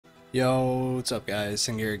Yo, what's up guys?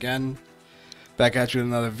 Sing here again. Back at you with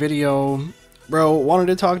another video. Bro, wanted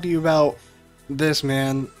to talk to you about this,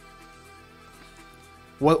 man.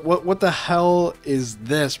 What the hell is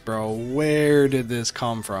this, bro? Where did this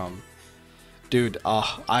come from? Dude,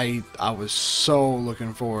 I was so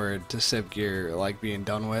looking forward to Civ Gear like being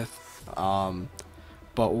done with.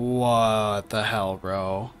 But what the hell,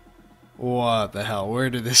 bro? What the hell? Where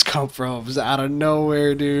did this come from? Just out of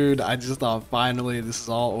nowhere, dude. I just thought finally this is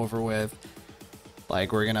all over with.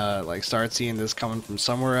 Like we're gonna like start seeing this coming from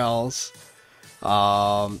somewhere else.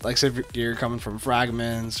 Like Civ Gear coming from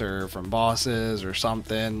fragments or from bosses or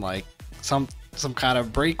something. Like some kind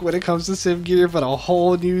of break when it comes to Civ Gear, but a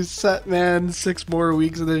whole new set, man. 6 more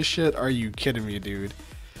weeks of this shit. Are you kidding me, dude?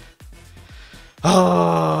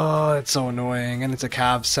 Oh, it's so annoying, and it's a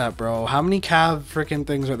cav set, bro. How many cav freaking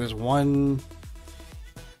things are there's one?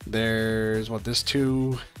 There's what? There's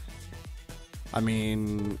 2. I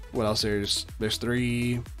mean, what else? There's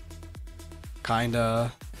 3.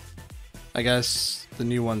 Kinda. I guess the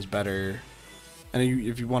new one's better. And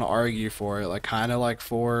if you want to argue for it, like kind of like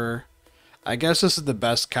 4. I guess this is the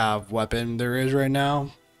best cav weapon there is right now.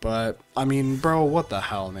 But I mean, bro, what the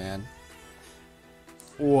hell, man?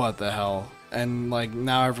 What the hell? And like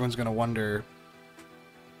now everyone's gonna wonder,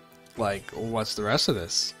 like, what's the rest of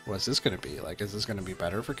this? What's this gonna be? Like, is this gonna be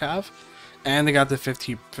better for cav? And they got the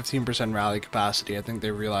 15% rally capacity. I think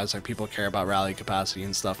they realize like people care about rally capacity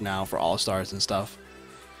and stuff now for all stars and stuff.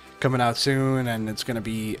 Coming out soon, and it's gonna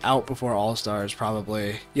be out before all stars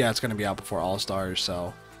probably. Yeah, it's gonna be out before all stars,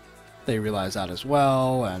 so they realize that as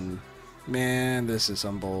well. And man, this is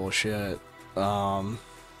some bullshit. I'm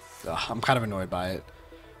kind of annoyed by it.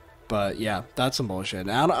 But yeah, that's some bullshit.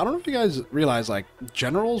 Now, I don't know if you guys realize, like,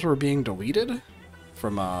 generals were being deleted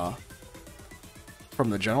from the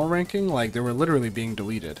general ranking. Like, they were literally being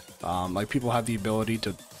deleted. Like, people have the ability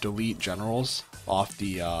to delete generals off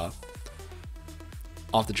the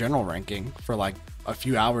general ranking for like a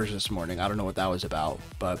few hours this morning. I don't know what that was about,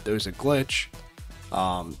 but there was a glitch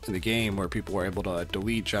in the game where people were able to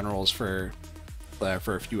delete generals for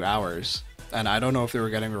a few hours. And I don't know if they were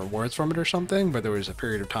getting rewards from it or something, but there was a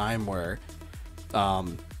period of time where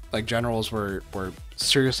like generals were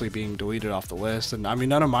seriously being deleted off the list. And I mean,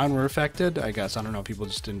 none of mine were affected, I guess. I don't know, people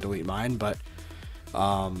just didn't delete mine, but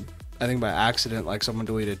I think by accident, like, someone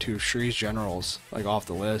deleted 2 Shree's generals like off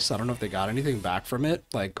the list. I don't know if they got anything back from it,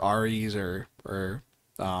 like REs or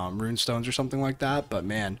runestones or something like that, but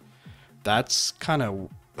man, that's kind of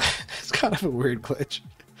it's kind of a weird glitch.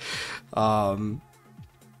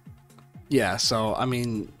 Yeah, so I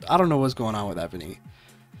mean, I don't know what's going on with Ebony.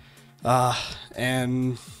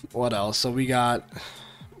 And what else? So we got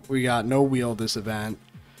no wheel this event.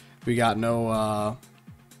 We got no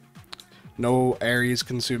Ares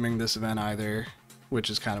consuming this event either, which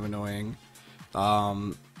is kind of annoying.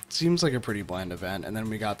 Seems like a pretty bland event. And then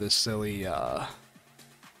we got this silly the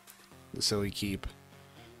silly keep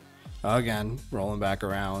again rolling back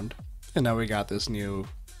around, and now we got this new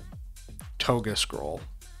toga scroll,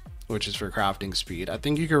 which is for crafting speed. I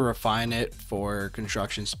think you can refine it for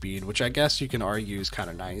construction speed, which I guess you can argue is kind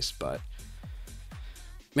of nice, but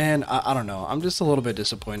man, I don't know. I'm just a little bit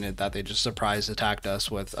disappointed that they just surprise attacked us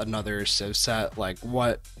with another Civ set. Like,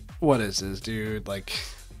 what is this, dude? Like,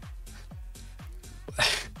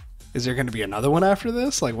 is there going to be another one after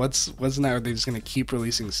this? Like, what's now? Are they just going to keep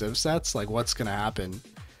releasing Civ sets? Like, what's going to happen?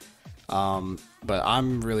 But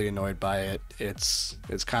I'm really annoyed by it. It's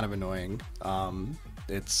kind of annoying.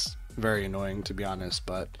 It's very annoying, to be honest,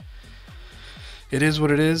 but it is what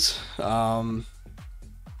it is. The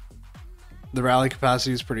rally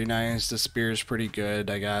capacity is pretty nice. The spear is pretty good,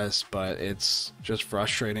 I guess, but it's just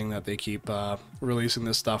frustrating that they keep releasing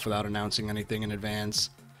this stuff without announcing anything in advance.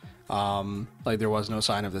 Like, there was no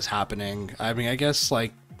sign of this happening. I mean, I guess,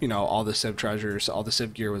 like, you know, all the Civ treasures, all the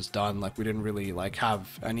Civ gear was done. Like, we didn't really like have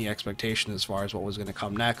any expectation as far as what was going to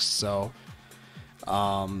come next. So,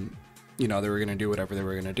 you know, they were going to do whatever they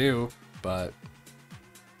were going to do, but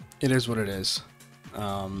it is what it is.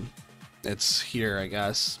 It's here, I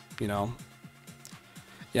guess, you know.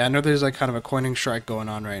 Yeah, I know there's like kind of a coining strike going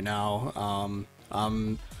on right now.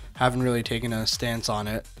 Haven't really taken a stance on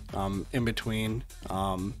it, in between,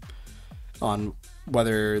 on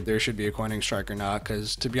whether there should be a coining strike or not,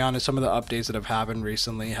 because to be honest, some of the updates that have happened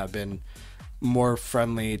recently have been more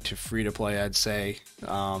friendly to free to play, I'd say,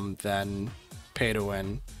 than pay to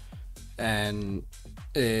win. And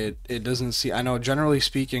it doesn't see, I know generally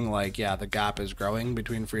speaking, like, yeah, the gap is growing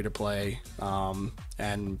between free to play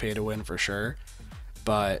and pay to win for sure,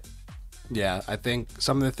 but yeah, I think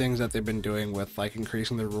some of the things that they've been doing with like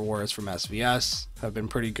increasing the rewards from SVS have been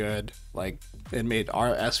pretty good. Like it made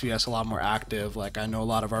our SVS a lot more active. Like I know a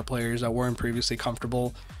lot of our players that weren't previously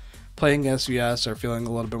comfortable playing SVS are feeling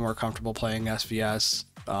a little bit more comfortable playing SVS.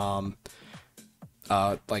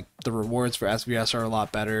 Like the rewards for SVS are a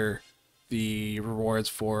lot better. The rewards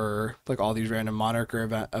for like all these random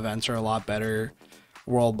Monarcher events are a lot better.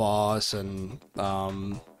 World Boss and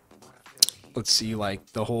let's see, like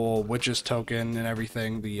the whole Witches token and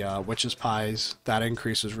everything, the Witches Pies, that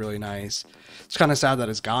increase is really nice. It's kind of sad that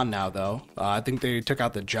it's gone now though. I think they took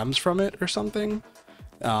out the gems from it or something.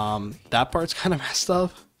 That part's kind of messed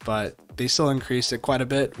up, but they still increased it quite a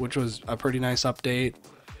bit, which was a pretty nice update.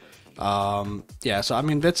 Yeah, so I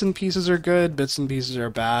mean, bits and pieces are good, bits and pieces are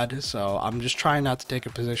bad, so I'm just trying not to take a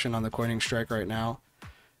position on the coining strike right now.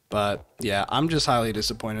 But yeah, I'm just highly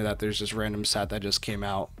disappointed that there's this random set that just came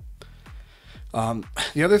out.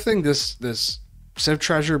 The other thing, this Civ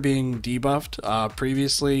Treasure being debuffed,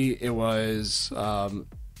 previously it was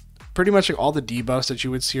pretty much like all the debuffs that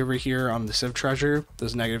you would see over here on the Civ Treasure,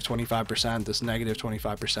 this negative 25%, this negative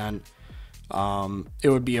 25%, it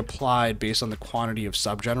would be applied based on the quantity of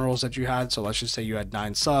sub generals that you had. So let's just say you had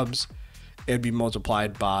 9 subs, it'd be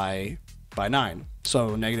multiplied by 9.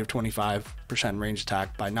 So negative 25% range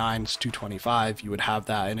attack by 9 is 225. You would have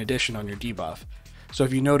that in addition on your debuff. So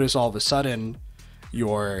if you notice all of a sudden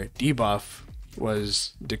your debuff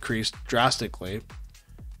was decreased drastically,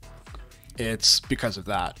 it's because of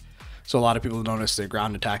that. So a lot of people notice their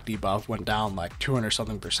ground attack debuff went down like 200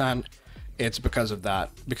 something%. It's because of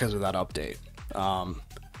that update.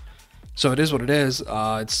 So it is what it is.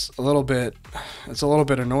 It's a little bit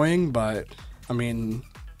annoying, but I mean,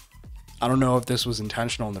 I don't know if this was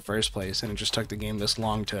intentional in the first place and it just took the game this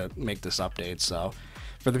long to make this update. So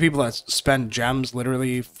for the people that spend gems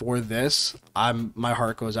literally for this, my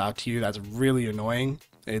heart goes out to you. That's really annoying.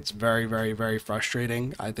 It's very, very, very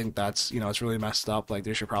frustrating. I think that's, it's really messed up. Like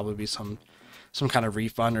there should probably be some kind of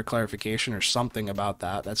refund or clarification or something about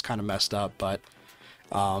that. That's kind of messed up, but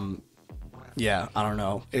yeah, I don't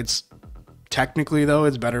know. It's technically though,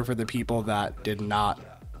 it's better for the people that did not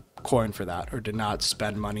coin for that or did not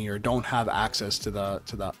spend money or don't have access to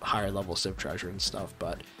the higher level Civ Treasure and stuff.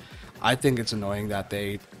 But I think it's annoying that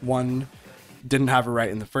they, one, didn't have it right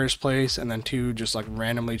in the first place, and then two, just like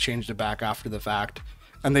randomly changed it back after the fact.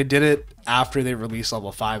 And they did it after they released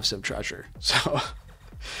level 5 Civ Treasure. So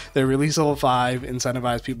they released level 5,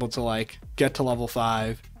 incentivized people to like get to level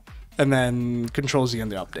 5, and then Control Z in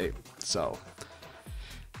the update. So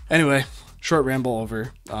anyway, short ramble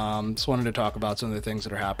over. Just wanted to talk about some of the things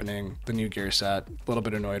that are happening. The new gear set, a little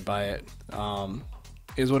bit annoyed by it.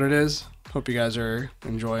 Is what it is. Hope you guys are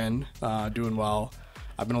enjoying, doing well.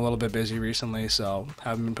 I've been a little bit busy recently, so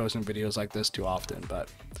haven't been posting videos like this too often. But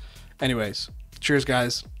anyways, cheers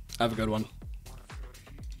guys. Have a good one.